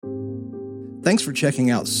Thanks for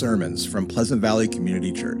checking out sermons from Pleasant Valley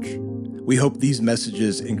Community Church. We hope these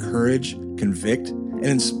messages encourage, convict, and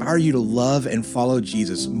inspire you to love and follow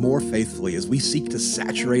Jesus more faithfully as we seek to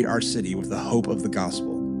saturate our city with the hope of the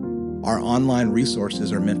gospel. Our online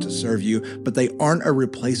resources are meant to serve you, but they aren't a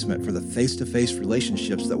replacement for the face-to-face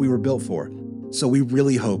relationships that we were built for. So we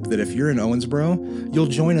really hope that if you're in Owensboro, you'll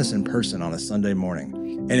join us in person on a Sunday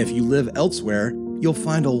morning. And if you live elsewhere, you'll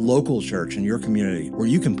find a local church in your community where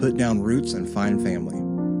you can put down roots and find family.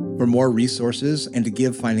 For more resources and to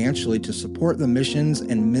give financially to support the missions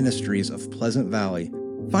and ministries of Pleasant Valley,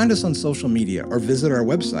 find us on social media or visit our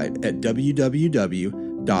website at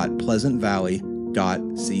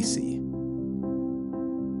www.pleasantvalley.cc.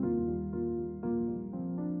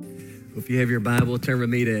 If you have your Bible, turn with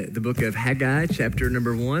me to the book of Haggai, chapter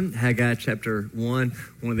number 1. Haggai, chapter 1,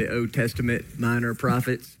 one of the Old Testament minor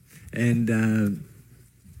prophets. And,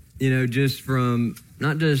 just from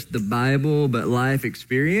not just the Bible, but life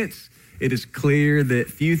experience, it is clear that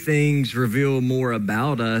few things reveal more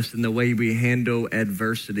about us than the way we handle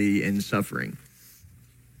adversity and suffering.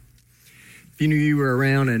 If you were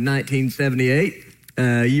around in 1978,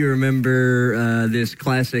 you remember this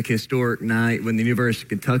classic historic night when the University of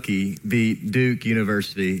Kentucky beat Duke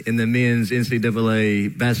University in the men's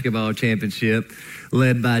NCAA basketball championship,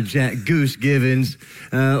 led by Jack Goose Givens.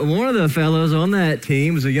 One of the fellows on that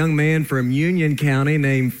team was a young man from Union County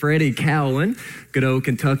named Freddie Cowan, good old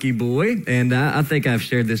Kentucky boy. And I think I've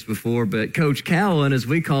shared this before, but Coach Cowan, as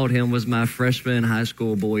we called him, was my freshman high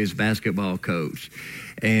school boys basketball coach.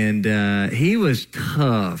 And he was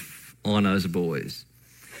tough on us boys.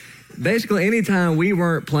 Basically, anytime we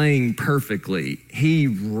weren't playing perfectly, he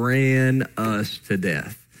ran us to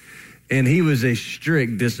death. And he was a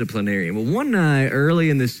strict disciplinarian. Well, one night early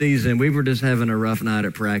in the season, we were just having a rough night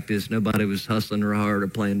at practice. Nobody was hustling real hard or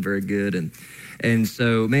playing very good. And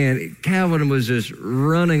so, man, Calvin was just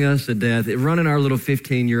running us to death, running our little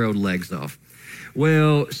 15-year-old legs off.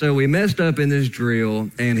 Well, so we messed up in this drill,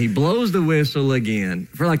 and he blows the whistle again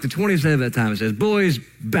for like the 27th time. He says, "Boys,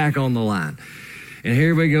 back on the line." And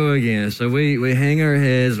here we go again. So we hang our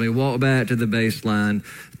heads, and we walk back to the baseline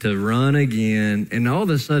to run again. And all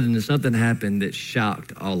of a sudden, something happened that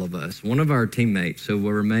shocked all of us. One of our teammates, who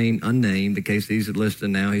will remain unnamed in case he's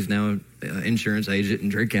listening now, he's now an insurance agent in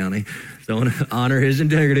Drake County, so I want to honor his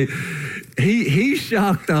integrity. He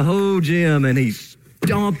shocked the whole gym, and he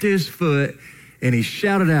stomped his foot, and he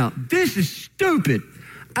shouted out, "This is stupid.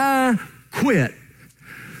 I quit."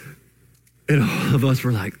 And all of us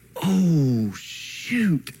were like, "Oh,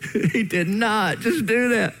 shoot, he did not just do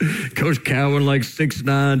that." Coach Cowan, like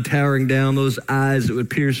 6'9", towering down, those eyes that would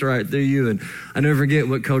pierce right through you. And I never forget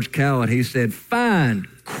what Coach Cowan, he said, "Fine,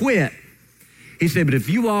 quit." He said, "But if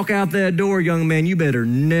you walk out that door, young man, you better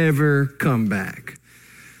never come back."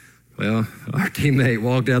 Well, our teammate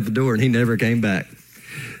walked out the door and he never came back.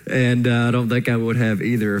 And I don't think I would have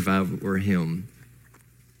either if I were him.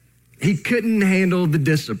 He couldn't handle the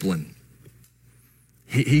discipline.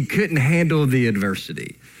 He couldn't handle the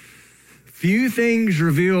adversity. Few things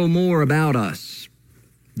reveal more about us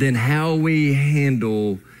than how we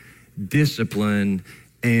handle discipline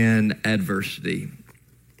and adversity.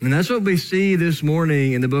 And that's what we see this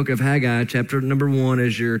morning in the book of Haggai, chapter number 1,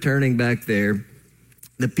 as you're turning back there.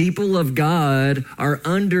 The people of God are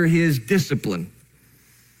under his discipline.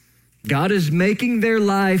 God is making their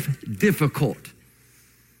life difficult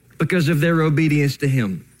because of their obedience to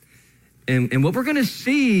him. And what we're going to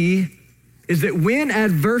see is that when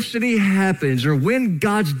adversity happens or when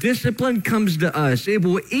God's discipline comes to us, it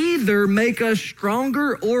will either make us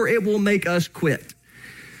stronger or it will make us quit.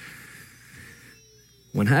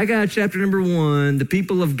 When Haggai chapter number 1, the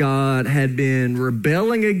people of God had been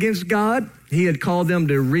rebelling against God. He had called them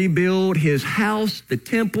to rebuild his house, the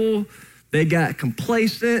temple. They got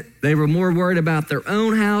complacent. They were more worried about their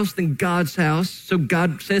own house than God's house. So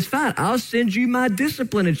God says, "Fine, I'll send you my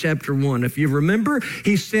discipline." In chapter 1, if you remember,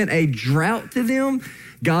 he sent a drought to them.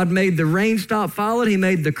 God made the rain stop falling. He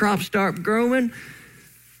made the crops start growing.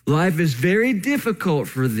 Life is very difficult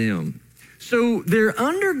for them. So they're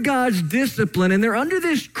under God's discipline, and they're under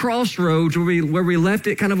this crossroads where we left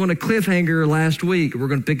it kind of on a cliffhanger last week. We're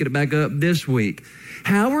going to pick it back up this week.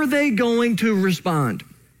 How are they going to respond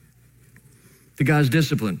to God's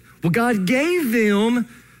discipline? Well, God gave them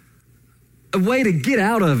a way to get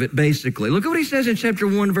out of it, basically. Look at what he says in chapter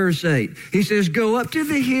 1, verse 8. He says, "Go up to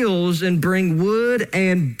the hills and bring wood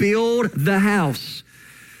and build the house."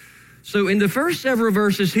 So in the first several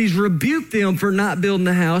verses, he's rebuked them for not building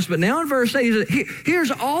the house. But now in verse 8, he says, "Here's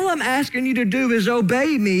all I'm asking you to do is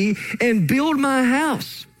obey me and build my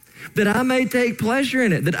house." that I may take pleasure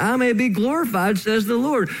in it, that I may be glorified, says the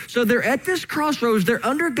Lord. So they're at this crossroads. They're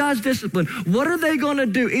under God's discipline. What are they going to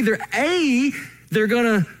do? Either A, they're going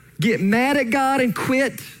to get mad at God and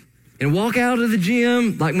quit and walk out of the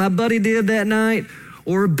gym like my buddy did that night,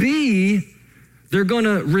 or B, they're going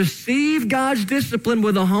to receive God's discipline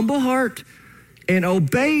with a humble heart and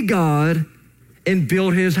obey God and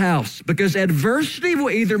build his house. Because adversity will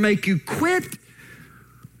either make you quit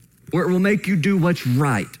or it will make you do what's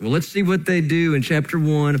right. Well, let's see what they do in chapter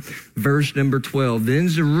 1, verse number 12. Then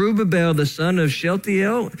Zerubbabel, the son of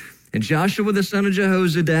Shealtiel, and Joshua, the son of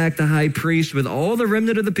Jehozadak, the high priest, with all the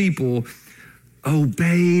remnant of the people,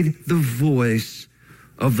 obeyed the voice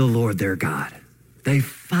of the Lord their God. They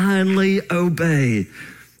finally obeyed.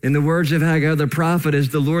 In the words of Haggai the prophet, as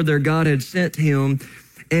the Lord their God had sent him,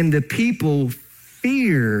 and the people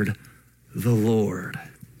feared the Lord.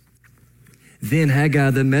 Then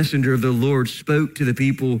Haggai, the messenger of the Lord, spoke to the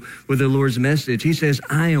people with the Lord's message. He says,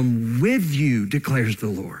 I am with you, declares the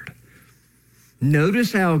Lord.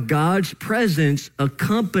 Notice how God's presence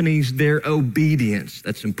accompanies their obedience.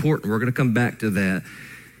 That's important. We're going to come back to that.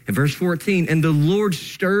 In verse 14, and the Lord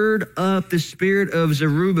stirred up the spirit of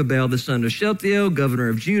Zerubbabel, the son of Shealtiel, governor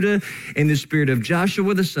of Judah, and the spirit of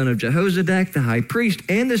Joshua, the son of Jehozadak, the high priest,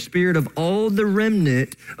 and the spirit of all the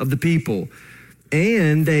remnant of the people.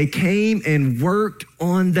 And they came and worked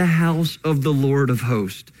on the house of the Lord of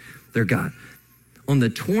hosts, their God. On the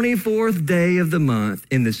 24th day of the month,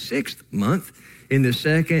 in the 6th month, in the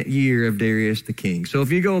second year of Darius the king. So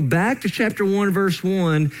if you go back to chapter 1, verse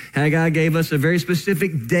 1, Haggai gave us a very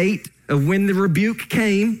specific date of when the rebuke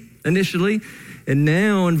came initially. And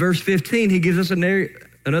now in verse 15, he gives us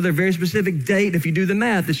another very specific date. If you do the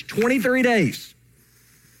math, it's 23 days.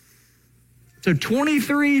 So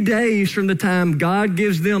 23 days from the time God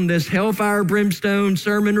gives them this hellfire, brimstone,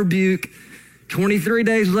 sermon rebuke, 23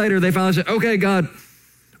 days later, they finally say, okay, God,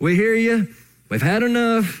 we hear you. We've had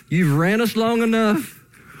enough. You've ran us long enough.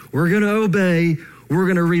 We're going to obey. We're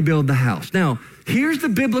going to rebuild the house. Now, here's the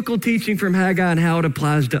biblical teaching from Haggai and how it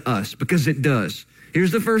applies to us, because it does.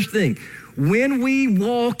 Here's the first thing. When we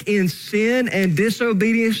walk in sin and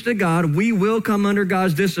disobedience to God, we will come under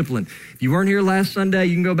God's discipline. If you weren't here last Sunday,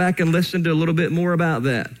 you can go back and listen to a little bit more about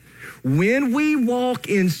that. When we walk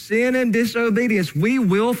in sin and disobedience, we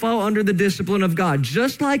will fall under the discipline of God,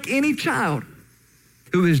 just like any child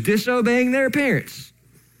who is disobeying their parents.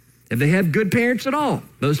 If they have good parents at all,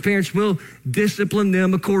 those parents will discipline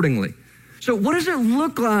them accordingly. So what does it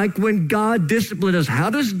look like when God disciplines us? How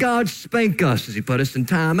does God spank us? Does he put us in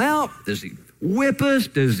timeout? Does he whip us?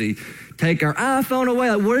 Does he take our iPhone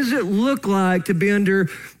away? Like, what does it look like to be under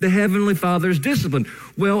the Heavenly Father's discipline?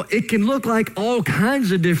 Well, it can look like all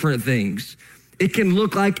kinds of different things. It can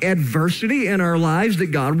look like adversity in our lives that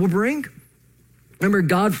God will bring. Remember,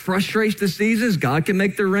 God frustrates the seasons. God can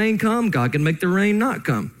make the rain come. God can make the rain not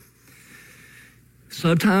come.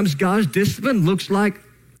 Sometimes God's discipline looks like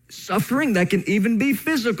suffering. That can even be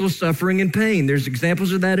physical suffering and pain. There's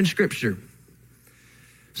examples of that in Scripture.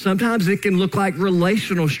 Sometimes it can look like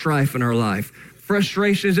relational strife in our life.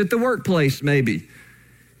 Frustrations at the workplace, maybe.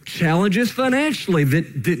 Challenges financially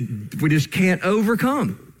that we just can't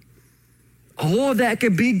overcome. All of that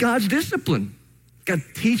could be God's discipline. God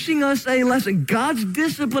teaching us a lesson. God's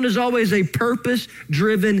discipline is always a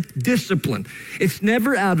purpose-driven discipline. It's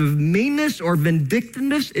never out of meanness or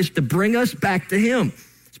vindictiveness. It's to bring us back to him.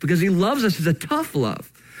 It's because he loves us. It's a tough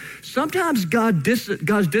love. Sometimes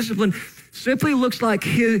God's discipline simply looks like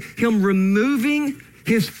him removing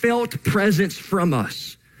his felt presence from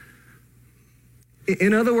us.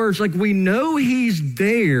 In other words, like we know he's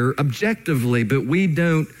there objectively, but we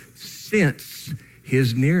don't sense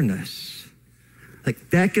his nearness.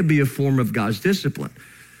 Like that could be a form of God's discipline.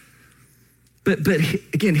 But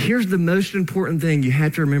again, here's the most important thing you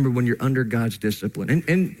have to remember when you're under God's discipline.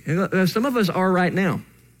 And some of us are right now.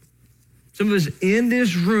 Some of us in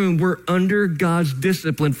this room, we're under God's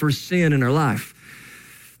discipline for sin in our life.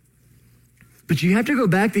 But you have to go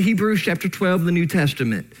back to Hebrews chapter 12 of the New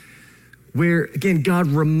Testament, where, again, God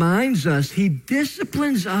reminds us he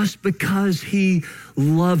disciplines us because he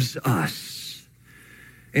loves us.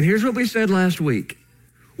 And here's what we said last week.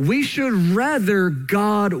 We should rather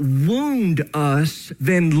God wound us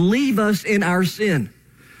than leave us in our sin.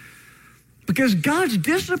 Because God's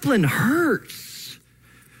discipline hurts.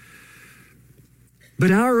 But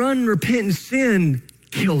our unrepentant sin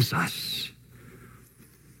kills us.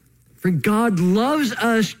 For God loves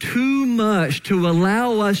us too much to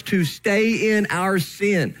allow us to stay in our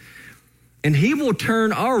sin. And he will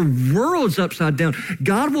turn our worlds upside down.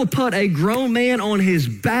 God will put a grown man on his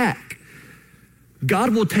back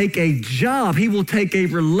God will take a job. He will take a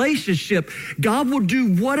relationship. God will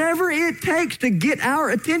do whatever it takes to get our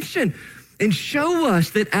attention and show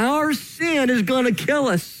us that our sin is going to kill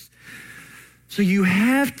us. So you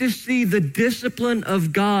have to see the discipline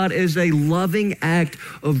of God as a loving act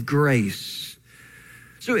of grace.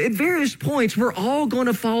 So at various points, we're all going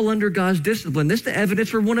to fall under God's discipline. This is the evidence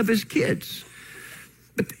for one of his kids.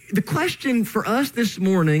 But the question for us this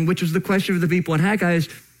morning, which was the question for the people in Haggai, is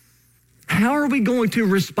how are we going to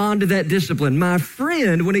respond to that discipline? My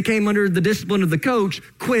friend, when he came under the discipline of the coach,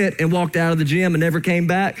 quit and walked out of the gym and never came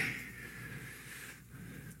back.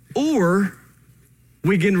 Or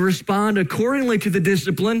we can respond accordingly to the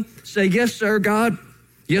discipline, say, yes, sir, God.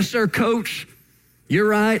 Yes, sir, coach. You're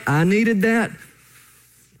right. I needed that.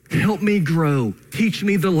 Help me grow. Teach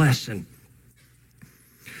me the lesson.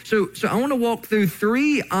 So I want to walk through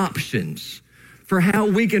 3 options for how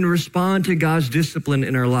we can respond to God's discipline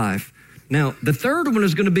in our life. Now, the third one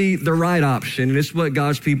is going to be the right option, and it's what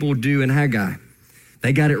God's people do in Haggai.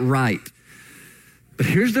 They got it right. But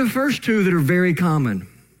here's the first 2 that are very common.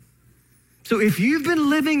 So if you've been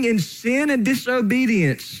living in sin and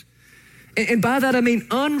disobedience, and by that I mean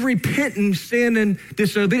unrepentant sin and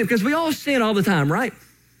disobedience, because we all sin all the time, right?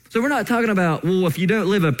 So we're not talking about, well, if you don't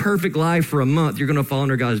live a perfect life for a month, you're going to fall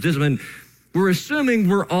under God's discipline. We're assuming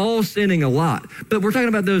we're all sinning a lot, but we're talking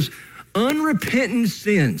about those unrepentant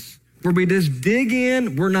sins where we just dig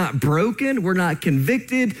in, we're not broken, we're not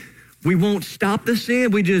convicted, we won't stop the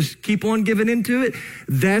sin, we just keep on giving into it.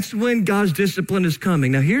 That's when God's discipline is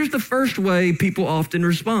coming. Now, here's the first way people often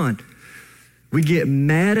respond. We get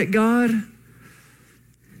mad at God,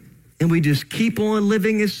 and we just keep on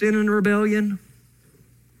living in sin and rebellion.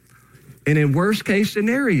 And in worst case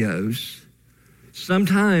scenarios,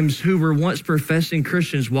 sometimes who were once professing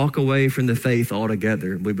Christians walk away from the faith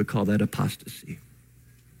altogether. We would call that apostasy.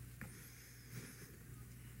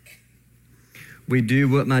 We do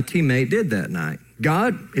what my teammate did that night.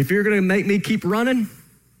 God, if you're going to make me keep running,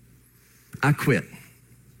 I quit.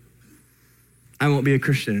 I won't be a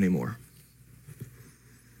Christian anymore.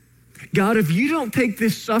 God, if you don't take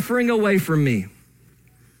this suffering away from me,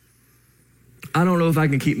 I don't know if I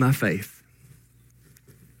can keep my faith.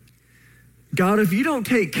 God, if you don't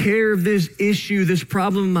take care of this issue, this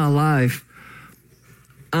problem in my life,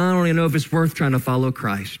 I don't even know if it's worth trying to follow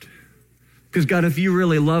Christ. Because God, if you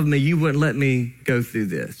really love me, you wouldn't let me go through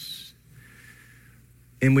this.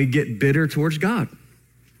 And we get bitter towards God.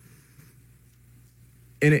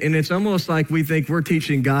 And it's almost like we think we're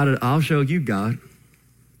teaching God, I'll show you, God.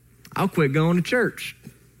 I'll quit going to church.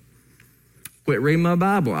 Quit reading my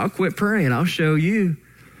Bible. I'll quit praying. I'll show you.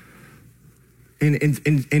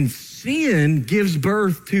 And sin gives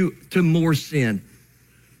birth to more sin.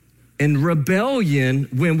 And rebellion,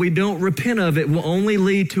 when we don't repent of it, will only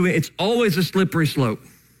lead to it. It's always a slippery slope.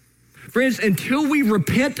 Friends, until we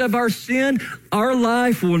repent of our sin, our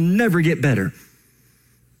life will never get better.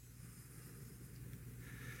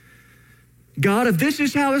 God, if this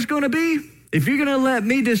is how it's going to be, if you're going to let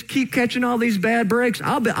me just keep catching all these bad breaks,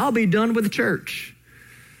 I'll be done with the church.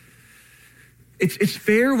 It's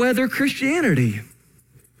fair weather Christianity.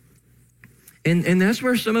 And that's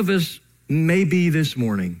where some of us may be this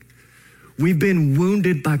morning. We've been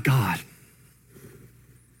wounded by God.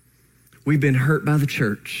 We've been hurt by the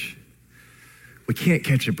church. We can't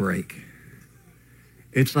catch a break.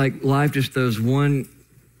 It's like life just throws one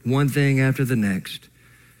thing after the next.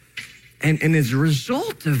 And as a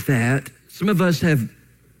result of that, some of us have,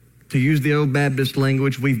 to use the old Baptist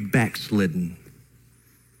language, we've backslidden.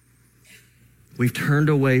 We've turned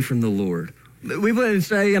away from the Lord. We wouldn't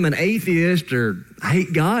say I'm an atheist or I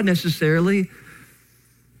hate God necessarily,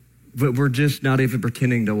 but we're just not even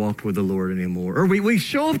pretending to walk with the Lord anymore. Or we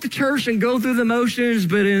show up to church and go through the motions,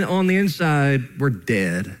 but on the inside, we're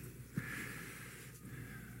dead.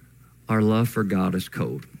 Our love for God is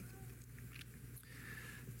cold.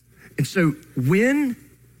 And so when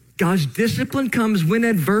God's discipline comes, when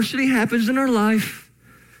adversity happens in our life,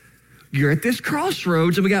 you're at this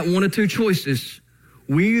crossroads and we got one of 2 choices.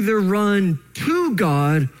 We either run to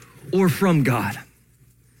God or from God.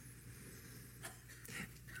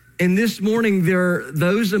 And this morning, there are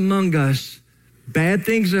those among us, bad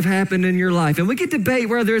things have happened in your life. And we could debate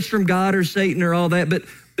whether it's from God or Satan or all that, but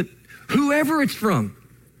whoever it's from,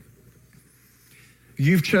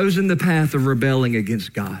 you've chosen the path of rebelling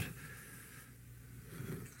against God.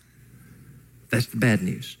 That's the bad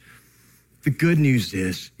news. The good news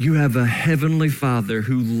is you have a heavenly Father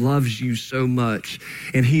who loves you so much,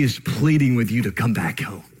 and he is pleading with you to come back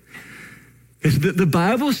home. The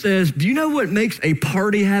Bible says, do you know what makes a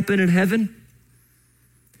party happen in heaven?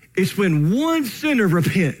 It's when one sinner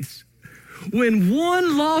repents, When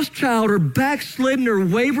one lost child or backslidden or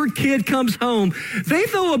wayward kid comes home, they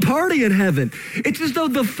throw a party in heaven. It's as though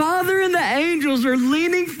the Father and the angels are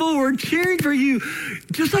leaning forward, cheering for you,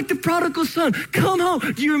 just like the prodigal son. Come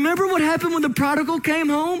home. Do you remember what happened when the prodigal came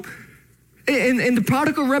home? And the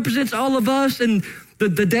prodigal represents all of us, and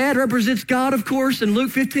the dad represents God, of course, in Luke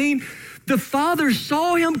 15. The father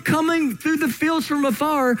saw him coming through the fields from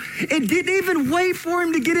afar and didn't even wait for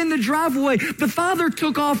him to get in the driveway. The father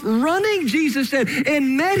took off running, Jesus said,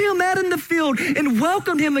 and met him out in the field and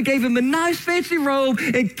welcomed him and gave him a nice fancy robe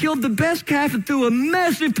and killed the best calf and threw a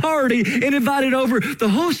massive party and invited over the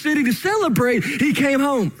whole city to celebrate. He came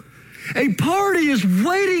home. A party is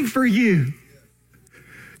waiting for you.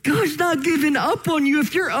 God's not giving up on you.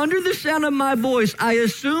 If you're under the sound of my voice, I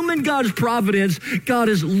assume in God's providence, God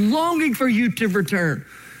is longing for you to return.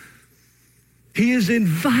 He is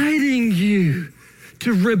inviting you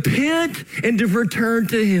to repent and to return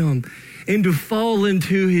to him and to fall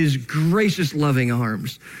into his gracious, loving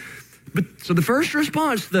arms. So the first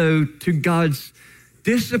response, though, to God's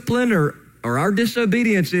discipline or our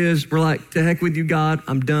disobedience is, we're like, to heck with you, God.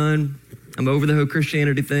 I'm done. I'm over the whole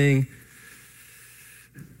Christianity thing.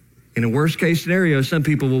 In a worst case scenario, some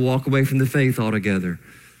people will walk away from the faith altogether.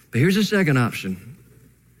 But here's a second option.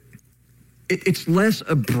 It's less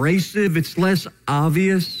abrasive, it's less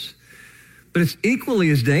obvious, but it's equally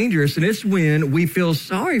as dangerous, and it's when we feel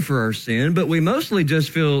sorry for our sin, but we mostly just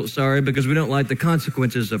feel sorry because we don't like the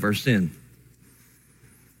consequences of our sin.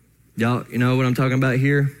 Y'all, you know what I'm talking about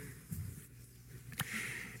here?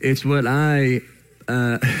 It's what I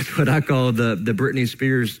call the Britney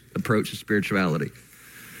Spears approach to spirituality.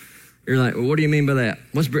 You're like, well, what do you mean by that?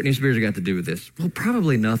 What's Britney Spears got to do with this? Well,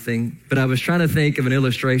 probably nothing. But I was trying to think of an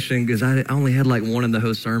illustration because I only had like one in the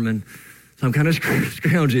whole sermon. So I'm kind of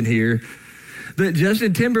scrounging here. But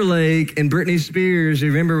Justin Timberlake and Britney Spears, you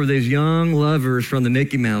remember, were these young lovers from the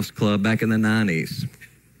Mickey Mouse Club back in the 90s.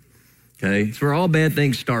 Okay, it's where all bad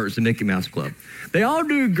things start, is the Mickey Mouse Club. They all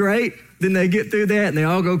do great, then they get through that and they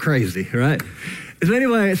all go crazy, right? So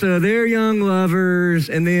anyway, so they're young lovers,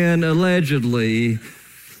 and then allegedly,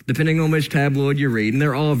 depending on which tabloid you read, and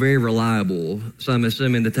they're all very reliable, so I'm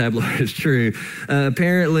assuming the tabloid is true.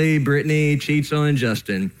 Apparently, Britney cheats on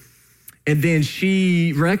Justin, and then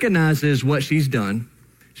she recognizes what she's done.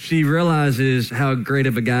 She realizes how great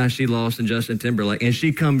of a guy she lost in Justin Timberlake, and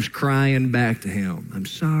she comes crying back to him. I'm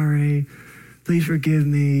sorry. Please forgive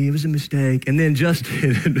me. It was a mistake. And then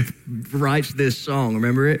Justin writes this song.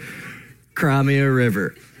 Remember it? Cry Me a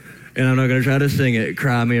River. And I'm not going to try to sing it,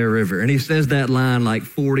 Cry Me a River. And he says that line like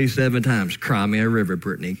 47 times, Cry me a river,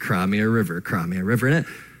 Britney, cry me a river, cry me a river. And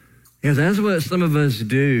that's what some of us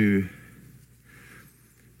do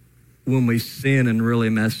when we sin and really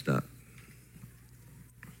messed up.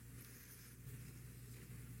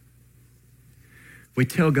 We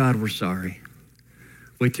tell God we're sorry.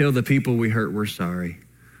 We tell the people we hurt we're sorry.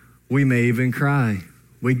 We may even cry.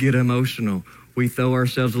 We get emotional. We throw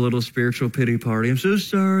ourselves a little spiritual pity party. I'm so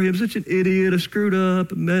sorry. I'm such an idiot. I screwed up.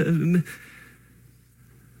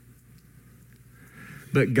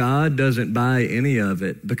 But God doesn't buy any of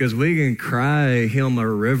it, because we can cry him a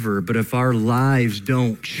river, but if our lives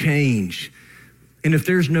don't change, and if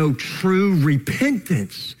there's no true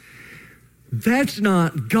repentance, that's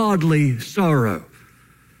not godly sorrow.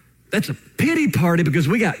 That's a pity party because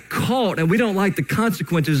we got caught and we don't like the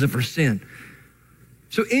consequences of our sin.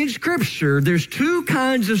 So in Scripture, there's two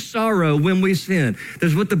kinds of sorrow when we sin.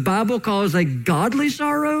 There's what the Bible calls a godly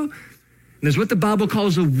sorrow, and there's what the Bible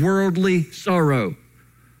calls a worldly sorrow.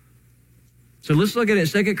 So let's look at it.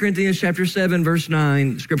 2 Corinthians chapter 7, verse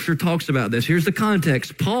 9. Scripture talks about this. Here's the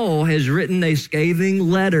context. Paul has written a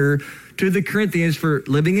scathing letter to the Corinthians for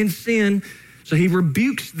living in sin. So he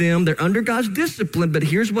rebukes them. They're under God's discipline. But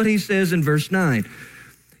here's what he says in verse 9.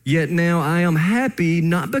 Yet now I am happy,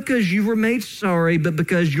 not because you were made sorry, but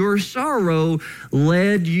because your sorrow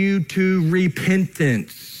led you to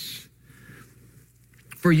repentance.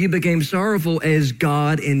 For you became sorrowful as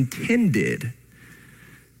God intended,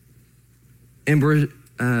 and were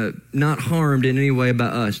not harmed in any way by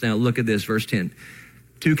us. Now look at this, verse 10.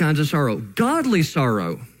 Two kinds of sorrow. Godly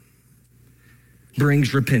sorrow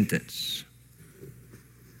brings repentance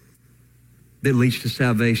that leads to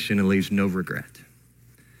salvation and leaves no regret.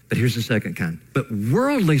 But here's the second kind. But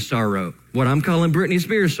worldly sorrow, what I'm calling Britney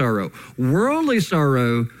Spears sorrow, worldly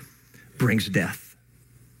sorrow brings death.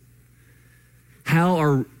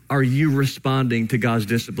 How are you responding to God's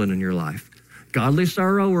discipline in your life? Godly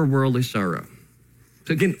sorrow or worldly sorrow?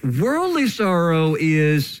 So again, worldly sorrow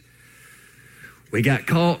is, we got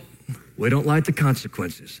caught, we don't like the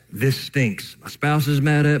consequences. This stinks. My spouse is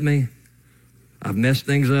mad at me. I've messed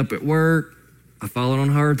things up at work. I've fallen on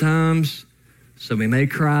hard times. So we may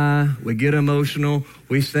cry, we get emotional,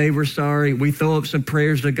 we say we're sorry, we throw up some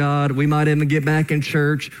prayers to God, we might even get back in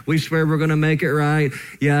church, we swear we're gonna make it right,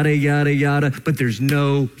 yada, yada, yada, but there's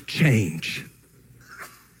no change.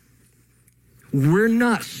 We're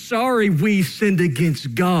not sorry we sinned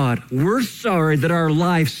against God. We're sorry that our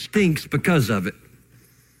life stinks because of it.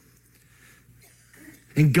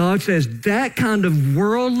 And God says that kind of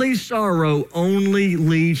worldly sorrow only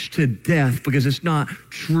leads to death because it's not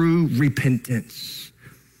true repentance.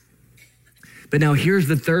 But now here's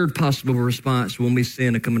the third possible response when we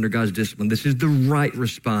sin and come under God's discipline. This is the right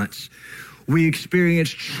response. We experience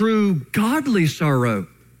true godly sorrow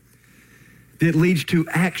that leads to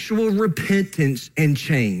actual repentance and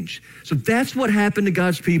change. So that's what happened to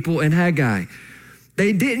God's people in Haggai.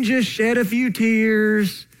 They didn't just shed a few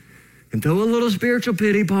tears and throw a little spiritual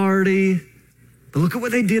pity party. But look at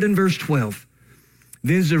what they did in verse 12.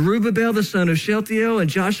 Then Zerubbabel, the son of Shealtiel, and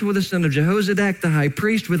Joshua, the son of Jehozadak, the high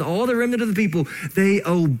priest, with all the remnant of the people, they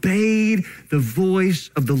obeyed the voice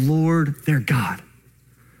of the Lord their God.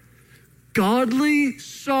 Godly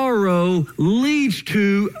sorrow leads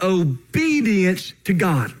to obedience to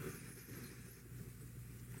God.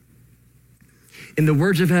 In the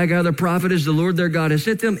words of Haggai the prophet, as the Lord their God has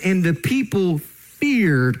sent them, and the people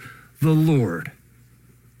feared the Lord.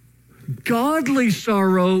 Godly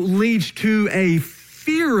sorrow leads to a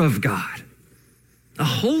fear of God, a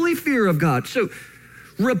holy fear of God. So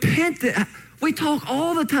repentance, we talk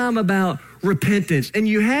all the time about repentance, and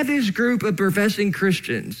you have this group of professing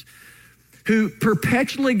Christians who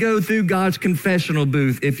perpetually go through God's confessional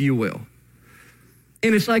booth, if you will.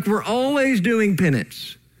 And it's like we're always doing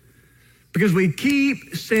penance. Because we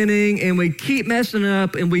keep sinning and we keep messing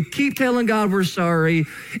up and we keep telling God we're sorry.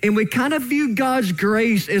 And we kind of view God's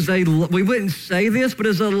grace as we wouldn't say this, but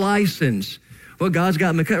as a license. Well, God's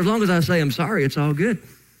got me, as long as I say I'm sorry, it's all good.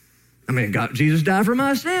 I mean, Jesus died for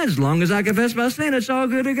my sins. As long as I confess my sin, it's all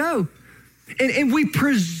good to go. And we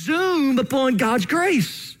presume upon God's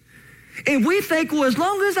grace. And we think, well, as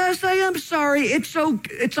long as I say I'm sorry, it's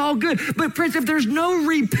all good. But friends, if there's no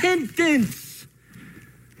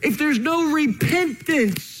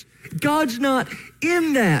repentance, God's not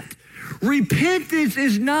in that. Repentance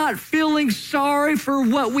is not feeling sorry for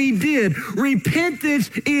what we did. Repentance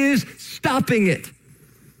is stopping it.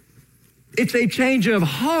 It's a change of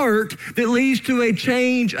heart that leads to a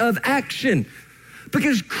change of action.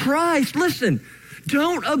 Because Christ, listen,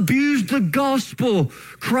 don't abuse the gospel.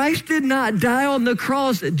 Christ did not die on the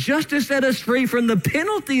cross just to set us free from the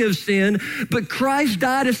penalty of sin, but Christ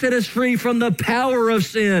died to set us free from the power of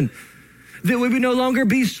sin, that we would no longer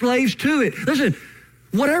be slaves to it. Listen,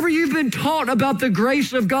 whatever you've been taught about the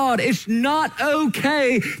grace of God, it's not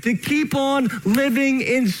okay to keep on living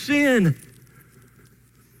in sin.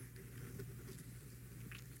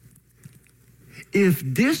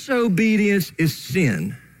 If disobedience is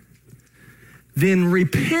sin, then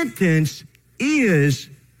repentance is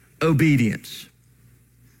obedience.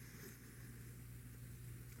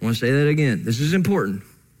 I want to say that again. This is important.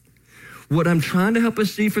 What I'm trying to help us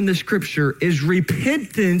see from the scripture is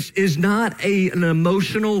repentance is not an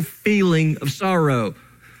emotional feeling of sorrow.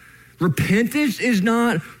 Repentance is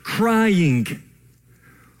not crying,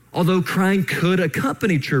 although crying could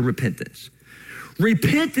accompany true repentance.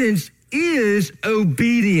 Repentance is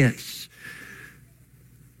obedience.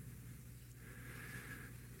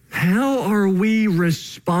 How are we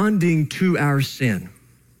responding to our sin?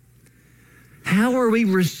 How are we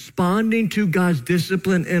responding to God's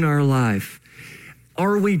discipline in our life?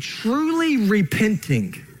 Are we truly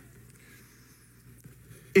repenting?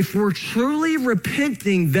 If we're truly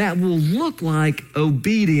repenting, that will look like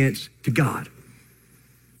obedience to God.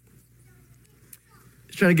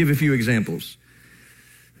 Let's try to give a few examples.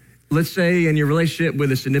 Let's say in your relationship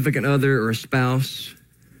with a significant other or a spouse,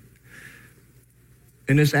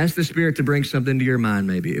 and just ask the Spirit to bring something to your mind,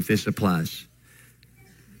 maybe, if this applies.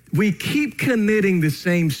 We keep committing the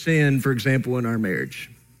same sin, for example, in our marriage.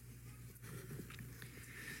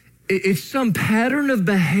 It's some pattern of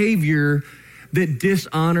behavior that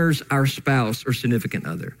dishonors our spouse or significant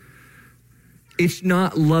other. It's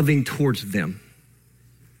not loving towards them.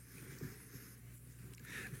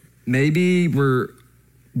 Maybe we're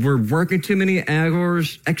working too many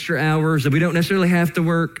hours, extra hours that we don't necessarily have to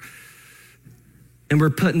work, and we're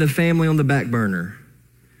putting the family on the back burner.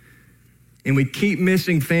 And we keep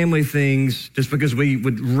missing family things just because we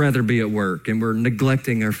would rather be at work, and we're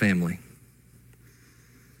neglecting our family.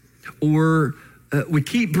 Or we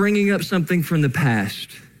keep bringing up something from the past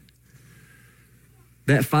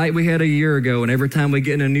That fight we had a year ago, and every time we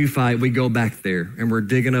get in a new fight, we go back there and we're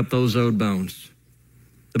digging up those old bones.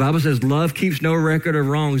 The Bible says love keeps no record of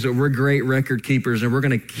wrongs, that we're great record keepers, and we're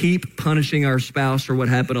going to keep punishing our spouse for what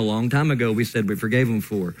happened a long time ago we said we forgave them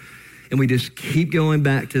for. And we just keep going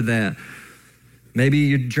back to that. Maybe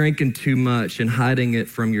you're drinking too much and hiding it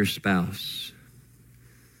from your spouse.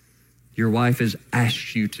 Your wife has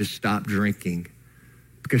asked you to stop drinking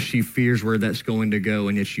because she fears where that's going to go,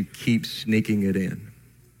 and yet you keep sneaking it in.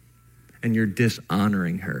 And you're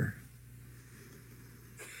dishonoring her.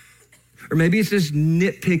 Or maybe it's just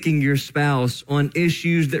nitpicking your spouse on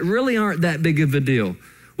issues that really aren't that big of a deal.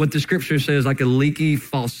 What the scripture says, like a leaky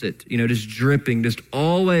faucet, just dripping, just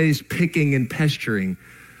always picking and pestering.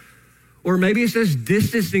 Or maybe it's just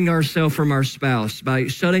distancing ourselves from our spouse by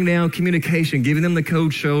shutting down communication, giving them the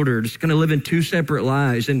cold shoulder, just kind of living two separate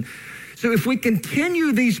lives. And so if we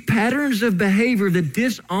continue these patterns of behavior that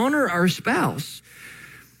dishonor our spouse,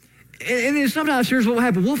 and then sometimes here's what will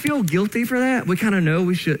happen. We'll feel guilty for that. We kind of know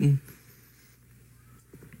we shouldn't.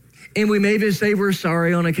 And we maybe say we're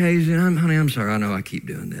sorry on occasion. Honey, I'm sorry. I know I keep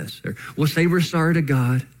doing this. Or we'll say we're sorry to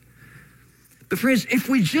God. But friends, if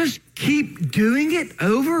we just keep doing it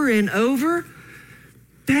over and over,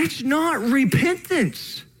 that's not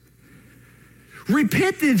repentance.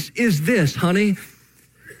 Repentance is this, honey.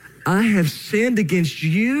 I have sinned against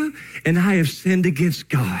you and I have sinned against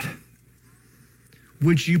God.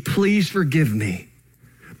 Would you please forgive me?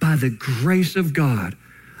 By the grace of God,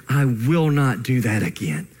 I will not do that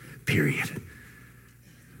again, period.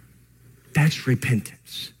 That's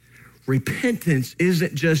repentance. Repentance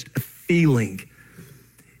isn't just a feeling.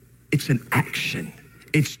 It's an action.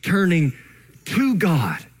 It's turning to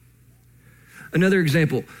God. Another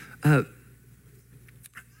example, some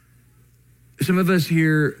of us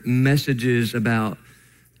hear messages about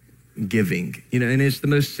giving, and it's the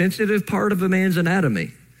most sensitive part of a man's anatomy.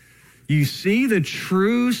 You see the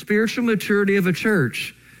true spiritual maturity of a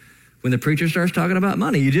church when the preacher starts talking about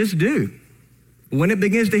money. You just do. When it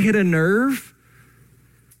begins to hit a nerve,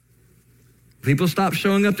 people stop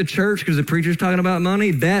showing up to church because the preacher's talking about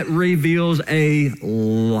money. That reveals a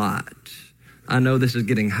lot. I know this is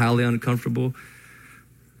getting highly uncomfortable,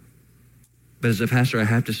 but as a pastor, I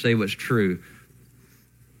have to say what's true.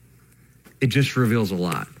 It just reveals a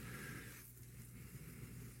lot.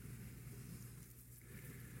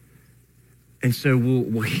 And so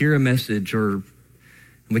we'll hear a message or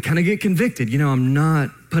we kind of get convicted. I'm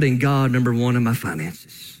not putting God number one in my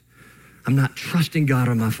finances. I'm not trusting God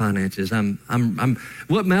on my finances. I'm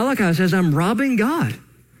what Malachi says, I'm robbing God.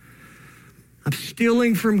 I'm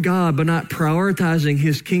stealing from God, but not prioritizing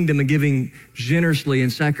his kingdom and giving generously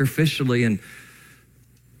and sacrificially. And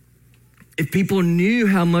if people knew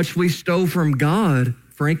how much we stole from God,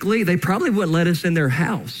 frankly, they probably wouldn't let us in their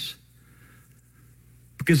house.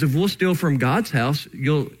 Because if we'll steal from God's house,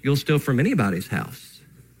 you'll steal from anybody's house.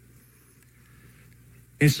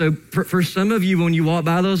 And so for some of you, when you walk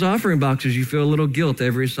by those offering boxes, you feel a little guilt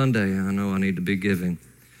every Sunday. I know I need to be giving.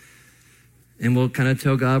 And we'll kind of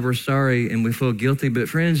tell God we're sorry and we feel guilty. But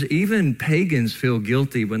friends, even pagans feel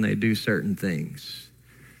guilty when they do certain things.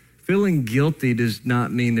 Feeling guilty does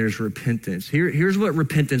not mean there's repentance. Here's what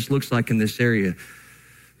repentance looks like in this area.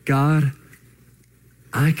 God,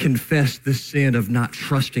 I confess the sin of not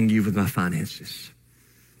trusting you with my finances.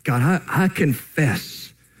 God, I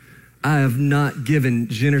confess I have not given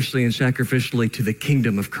generously and sacrificially to the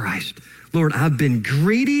kingdom of Christ. Lord, I've been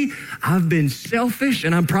greedy, I've been selfish,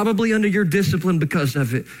 and I'm probably under your discipline because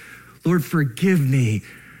of it. Lord, forgive me.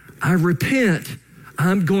 I repent.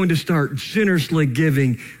 I'm going to start generously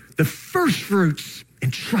giving the first fruits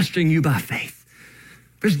and trusting you by faith.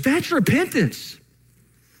 Because that's repentance.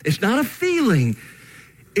 It's not a feeling,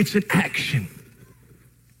 it's an action.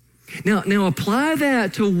 Now apply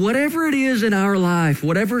that to whatever it is in our life,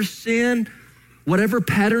 whatever sin, whatever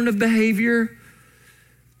pattern of behavior.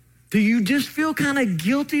 Do you just feel kind of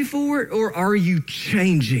guilty for it, or are you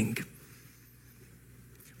changing?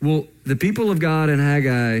 Well, the people of God in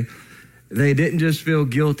Haggai, they didn't just feel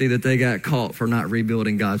guilty that they got caught for not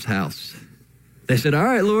rebuilding God's house. They said, all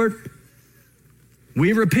right, Lord,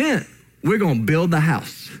 we repent. We're going to build the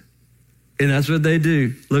house. And that's what they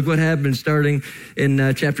do. Look what happened starting in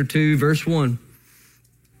chapter 2, verse 1.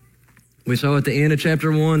 We saw at the end of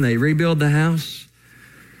chapter 1, they rebuild the house.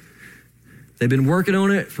 They've been working on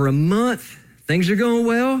it for a month. Things are going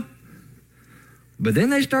well. But then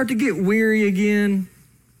they start to get weary again.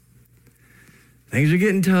 Things are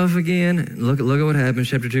getting tough again. Look at what happens,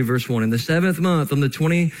 chapter 2, verse 1. In the 7th month, on the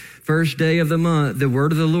 21st day of the month, the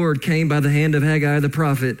word of the Lord came by the hand of Haggai the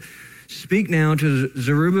prophet, Speak now to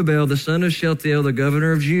Zerubbabel, the son of Shealtiel, the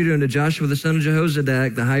governor of Judah, and to Joshua, the son of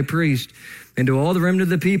Jehozadak, the high priest, and to all the remnant of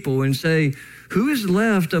the people, and say, who is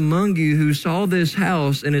left among you who saw this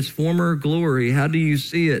house in its former glory? How do you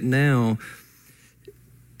see it now?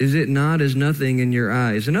 Is it not as nothing in your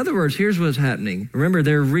eyes? In other words, here's what's happening. Remember,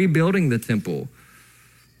 they're rebuilding the temple.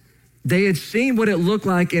 They had seen what it looked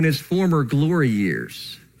like in its former glory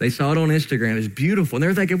years. They saw it on Instagram. It's beautiful. And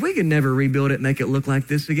they're thinking, we could never rebuild it and make it look like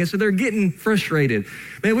this again. So they're getting frustrated.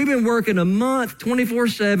 Man, we've been working a month,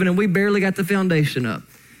 24/7, and we barely got the foundation up.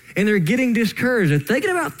 And they're getting discouraged. They're thinking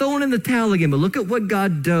about throwing in the towel again. But look at what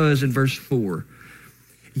God does in verse 4.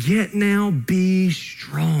 Yet now be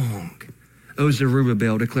strong, O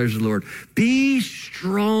Zerubbabel, declares the Lord. Be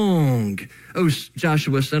strong, O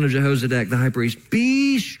Joshua, son of Jehozadak, the high priest.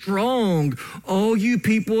 Be strong, all you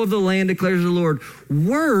people of the land, declares the Lord.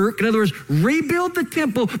 Work, in other words, rebuild the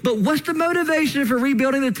temple. But what's the motivation for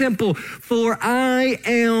rebuilding the temple? For I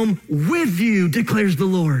am with you, declares the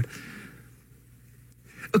Lord.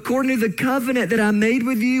 According to the covenant that I made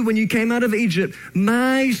with you when you came out of Egypt,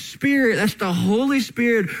 my spirit, that's the Holy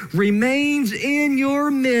Spirit, remains in your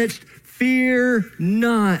midst. Fear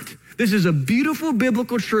not. This is a beautiful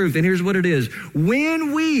biblical truth, and here's what it is.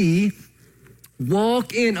 When we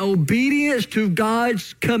walk in obedience to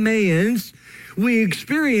God's commands, we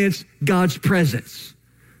experience God's presence.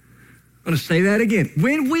 I'm going to say that again.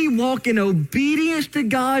 When we walk in obedience to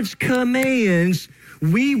God's commands,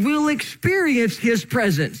 we will experience his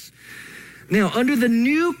presence. Now, under the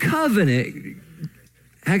new covenant,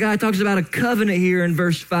 Haggai talks about a covenant here in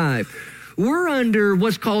verse 5. We're under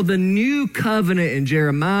what's called the new covenant in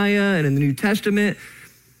Jeremiah and in the New Testament.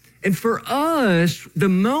 And for us, the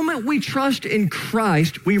moment we trust in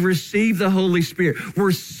Christ, we receive the Holy Spirit.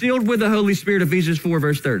 We're sealed with the Holy Spirit, Ephesians 4,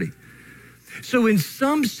 verse 30. So in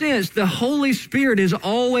some sense, the Holy Spirit is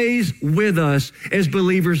always with us as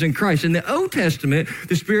believers in Christ. In the Old Testament,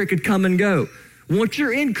 the Spirit could come and go. Once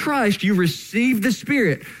you're in Christ, you receive the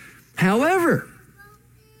Spirit. However,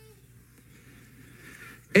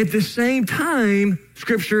 at the same time,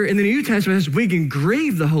 Scripture in the New Testament says we can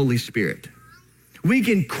grieve the Holy Spirit. We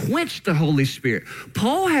can quench the Holy Spirit.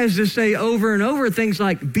 Paul has to say over and over things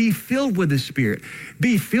like, be filled with the Spirit.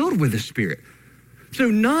 Be filled with the Spirit. So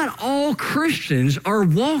not all Christians are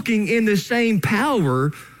walking in the same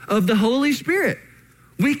power of the Holy Spirit.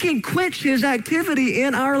 We can quench his activity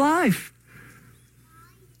in our life.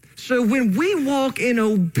 So when we walk in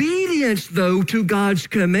obedience, though, to God's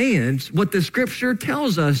commands, what the Scripture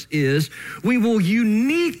tells us is we will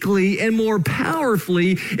uniquely and more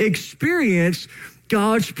powerfully experience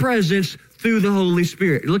God's presence through the Holy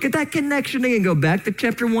Spirit. Look at that connection again. Go back to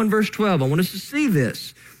chapter 1, verse 12. I want us to see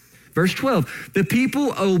this. Verse 12, the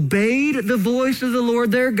people obeyed the voice of the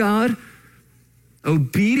Lord their God.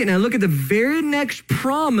 Obedient. Now look at the very next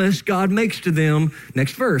promise God makes to them.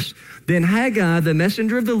 Next verse. Then Haggai, the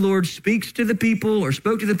messenger of the Lord, speaks to the people or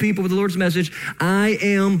spoke to the people with the Lord's message. I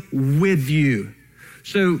am with you.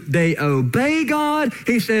 So they obey God.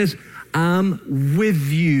 He says, I'm with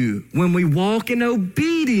you. When we walk in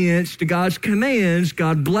obedience to God's commands,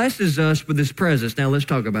 God blesses us with his presence. Now let's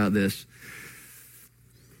talk about this.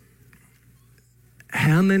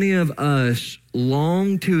 How many of us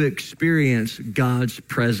long to experience God's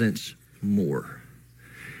presence more?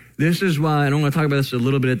 This is why, and I'm going to talk about this a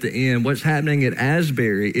little bit at the end, what's happening at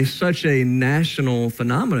Asbury is such a national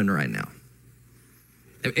phenomenon right now,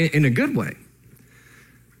 in a good way.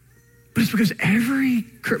 But it's because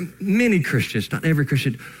many Christians, not every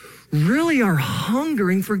Christian, really are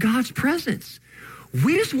hungering for God's presence.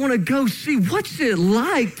 We just want to go see what's it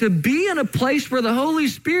like to be in a place where the Holy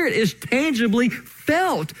Spirit is tangibly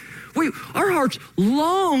felt. Our hearts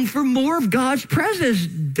long for more of God's presence,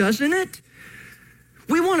 doesn't it?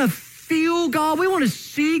 We want to feel God. We want to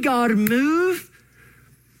see God move.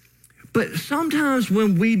 But sometimes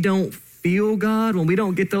when we don't feel God, when we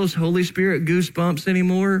don't get those Holy Spirit goosebumps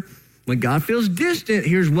anymore, when God feels distant,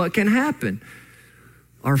 here's what can happen.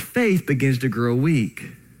 Our faith begins to grow weak.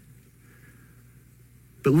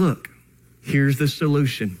 But look, here's the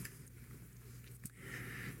solution.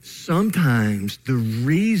 Sometimes the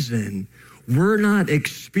reason we're not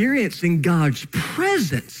experiencing God's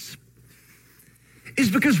presence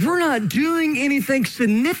is because we're not doing anything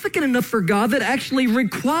significant enough for God that actually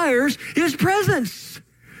requires his presence.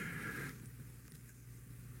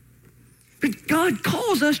 But God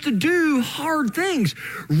calls us to do hard things.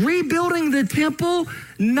 Rebuilding the temple,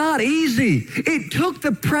 not easy. It took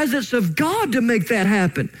the presence of God to make that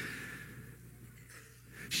happen.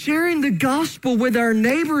 Sharing the gospel with our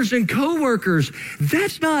neighbors and coworkers,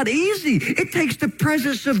 that's not easy. It takes the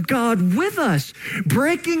presence of God with us.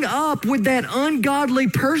 Breaking up with that ungodly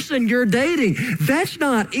person you're dating, that's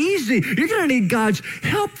not easy. You're going to need God's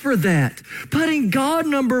help for that. Putting God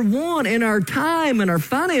number one in our time and our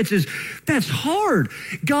finances, that's hard.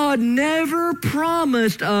 God never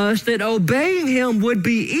promised us that obeying him would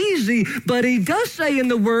be easy, but he does say in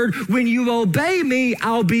the word, when you obey me,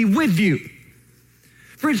 I'll be with you.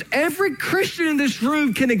 Friends, every Christian in this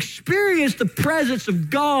room can experience the presence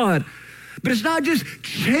of God, but it's not just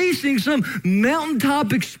chasing some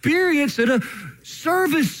mountaintop experience at a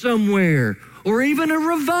service somewhere or even a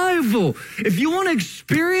revival. If you want to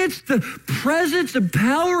experience the presence and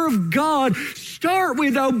power of God, start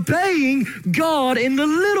with obeying God in the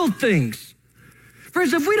little things.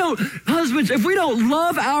 Friends, husbands, if we don't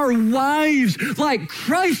love our wives like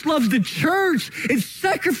Christ loves the church and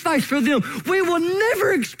sacrifice for them, we will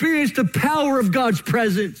never experience the power of God's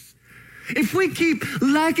presence. If we keep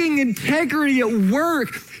lacking integrity at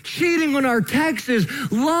work, cheating on our taxes,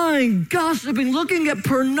 lying, gossiping, looking at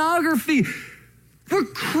pornography, we're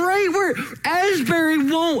crazy. Asbury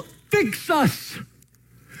won't fix us.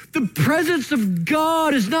 The presence of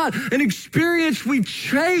God is not an experience we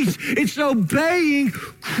chase. It's obeying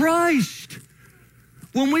Christ.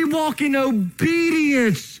 When we walk in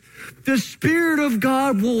obedience, the Spirit of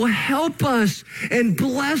God will help us and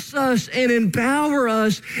bless us and empower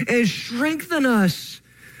us and strengthen us.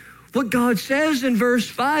 What God says in verse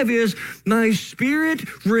 5 is, my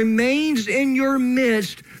Spirit remains in your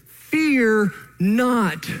midst, fear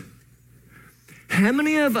not. How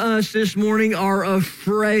many of us this morning are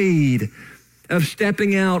afraid of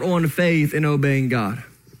stepping out on faith and obeying God?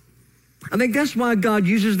 I think that's why God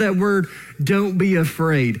uses that word, don't be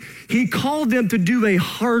afraid. He called them to do a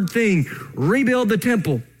hard thing, rebuild the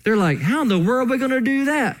temple. They're like, how in the world are we going to do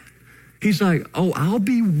that? He's like, oh, I'll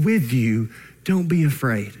be with you. Don't be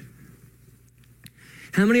afraid.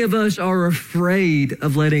 How many of us are afraid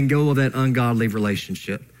of letting go of that ungodly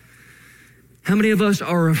relationship? How many of us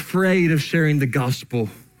are afraid of sharing the gospel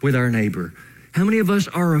with our neighbor? How many of us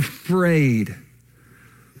are afraid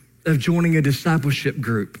of joining a discipleship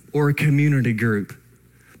group or a community group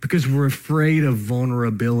because we're afraid of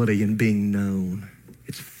vulnerability and being known?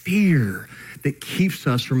 It's fear that keeps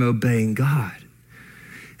us from obeying God.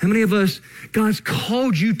 How many of us, God's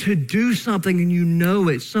called you to do something and you know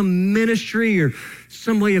it, some ministry or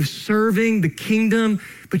some way of serving the kingdom,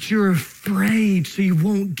 but you're afraid so you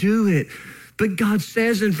won't do it. But God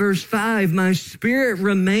says in verse 5, my Spirit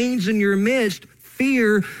remains in your midst,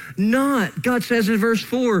 fear not. God says in verse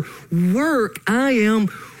 4, work, I am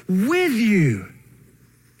with you.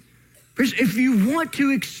 If you want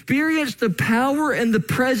to experience the power and the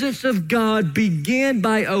presence of God, begin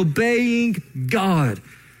by obeying God.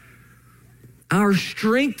 Our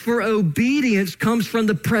strength for obedience comes from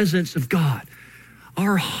the presence of God.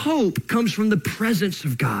 Our hope comes from the presence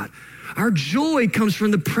of God. Our joy comes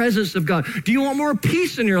from the presence of God. Do you want more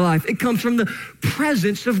peace in your life? It comes from the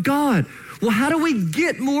presence of God. Well, how do we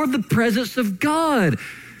get more of the presence of God?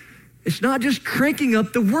 It's not just cranking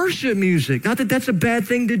up the worship music. Not that that's a bad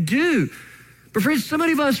thing to do. But friends, so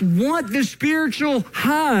many of us want the spiritual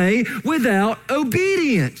high without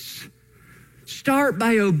obedience. Start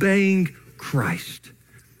by obeying Christ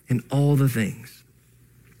in all the things.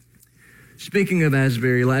 Speaking of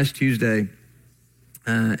Asbury, last Tuesday,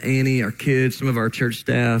 Annie, our kids, some of our church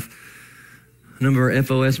staff, a number of our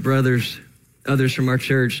FOS brothers, others from our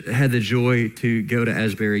church had the joy to go to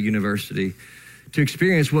Asbury University to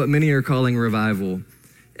experience what many are calling revival.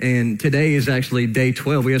 And today is actually day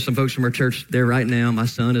 12. We have some folks from our church there right now. My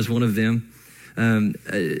son is one of them.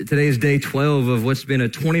 Today is day 12 of what's been a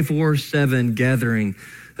 24/7 gathering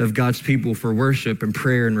of God's people for worship and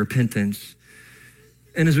prayer and repentance.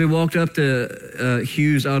 And as we walked up to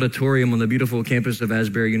Hughes Auditorium on the beautiful campus of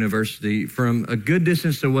Asbury University, from a good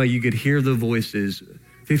distance away, you could hear the voices,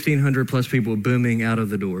 1,500 plus people booming out of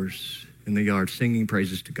the doors in the yard, singing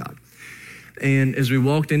praises to God. And as we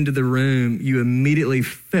walked into the room, you immediately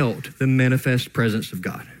felt the manifest presence of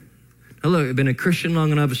God. Now look, I've been a Christian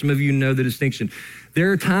long enough, some of you know the distinction.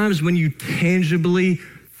 There are times when you tangibly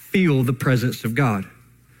feel the presence of God.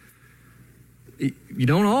 You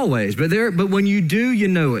don't always, but when you do, you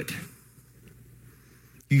know it.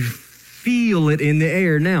 You feel it in the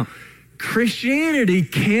air. Now, Christianity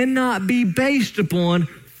cannot be based upon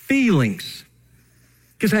feelings.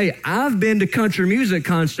 Because, hey, I've been to country music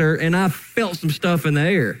concert and I've felt some stuff in the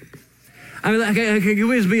air. I mean, can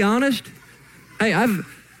we just be honest? Hey,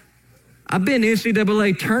 I've been to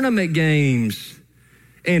NCAA tournament games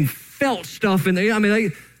and felt stuff in the air. I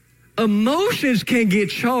mean, emotions can get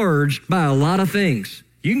charged by a lot of things.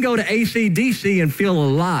 You can go to AC/DC and feel a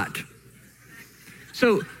lot.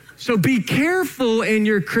 So be careful in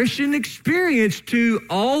your Christian experience to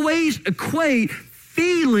always equate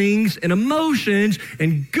feelings and emotions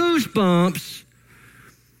and goosebumps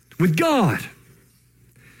with God.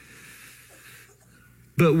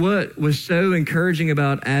 But what was so encouraging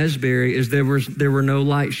about Asbury is there were no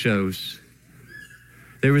light shows.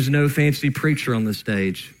 There was no fancy preacher on the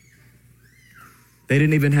stage. They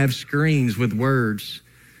didn't even have screens with words.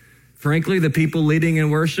 Frankly, the people leading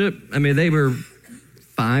in worship, they were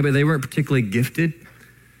fine, but they weren't particularly gifted.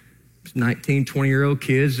 19, 20-year-old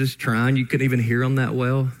kids just trying. You couldn't even hear them that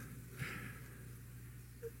well.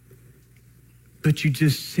 But you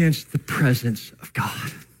just sensed the presence of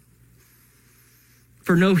God.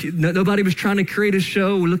 Nobody was trying to create a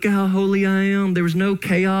show. Look at how holy I am. There was no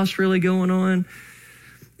chaos really going on.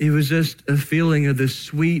 It was just a feeling of the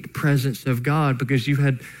sweet presence of God because you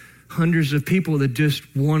had hundreds of people that just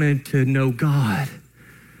wanted to know God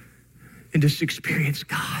and just experience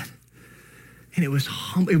God. And it was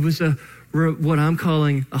what I'm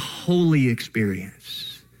calling a holy experience.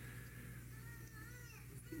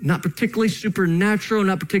 Not particularly supernatural,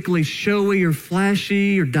 not particularly showy or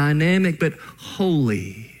flashy or dynamic, but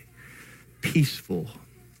holy, peaceful.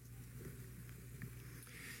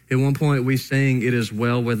 At one point we sang, "It is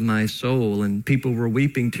well with my soul," and people were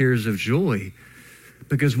weeping tears of joy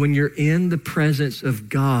because when you're in the presence of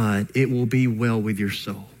God, it will be well with your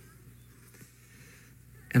soul.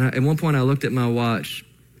 And at one point I looked at my watch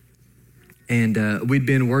and we'd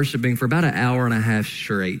been worshiping for about an hour and a half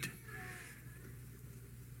straight.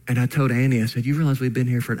 And I told Annie, I said, "You realize we've been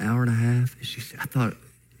here for an hour and a half?" And she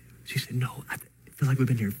said, "No, I feel like we've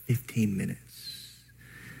been here 15 minutes.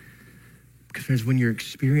 Because friends, when you're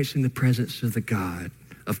experiencing the presence of God,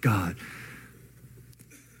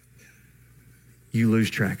 you lose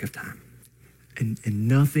track of time. And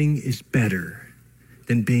nothing is better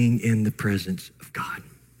than being in the presence of God.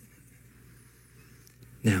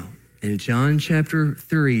 Now, in John chapter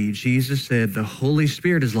 3, Jesus said, the Holy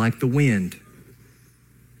Spirit is like the wind.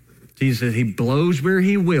 Jesus said he blows where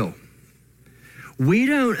he will. We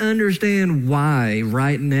don't understand why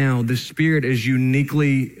right now the Spirit is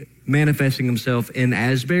uniquely manifesting himself in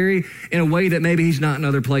Asbury in a way that maybe he's not in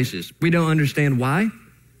other places. We don't understand why,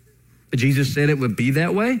 but Jesus said it would be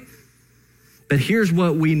that way. But here's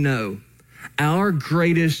what we know. Our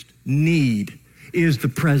greatest need is the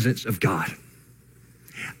presence of God.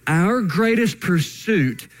 Our greatest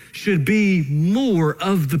pursuit should be more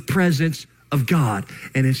of the presence of God.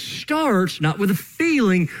 And it starts not with a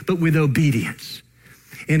feeling, but with obedience.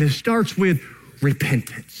 And it starts with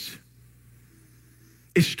repentance.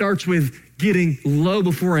 It starts with getting low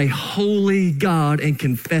before a holy God and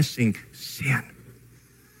confessing sin.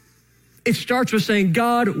 It starts with saying,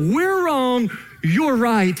 God, we're wrong, you're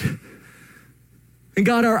right. And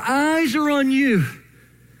God, our eyes are on you.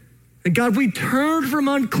 And God, we turn from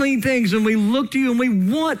unclean things and we look to you and we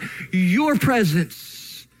want your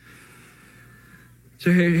presence.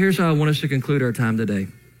 So here's how I want us to conclude our time today.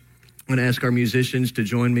 I'm going to ask our musicians to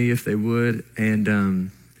join me if they would. And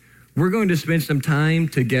we're going to spend some time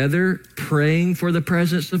together praying for the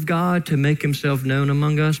presence of God to make himself known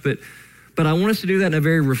among us. But I want us to do that in a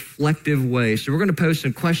very reflective way. So we're going to post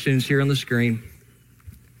some questions here on the screen.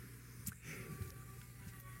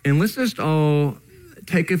 And let's just all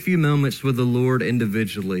take a few moments with the Lord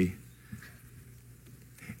individually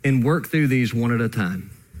and work through these one at a time.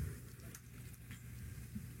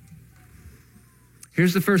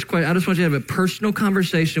 Here's the first question. I just want you to have a personal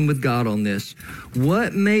conversation with God on this.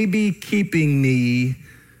 What may be keeping me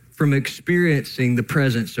from experiencing the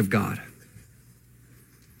presence of God?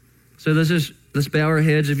 So let's bow our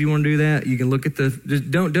heads if you want to do that. You can look at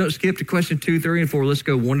don't skip to question 2, 3, and 4. Let's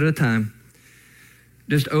go one at a time.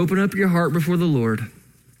 Just open up your heart before the Lord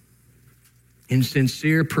in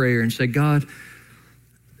sincere prayer and say, God,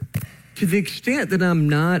 to the extent that I'm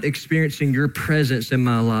not experiencing your presence in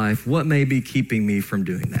my life, what may be keeping me from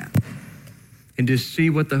doing that? And just see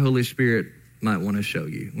what the Holy Spirit might want to show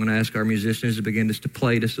you. I'm going to ask our musicians to begin just to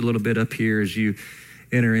play just a little bit up here as you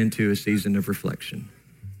enter into a season of reflection.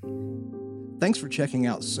 Thanks for checking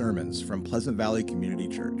out sermons from Pleasant Valley Community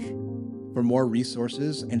Church. For more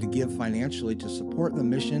resources and to give financially to support the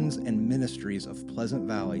missions and ministries of Pleasant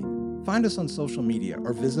Valley, find us on social media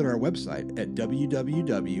or visit our website at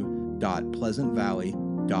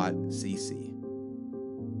www.pleasantvalley.cc.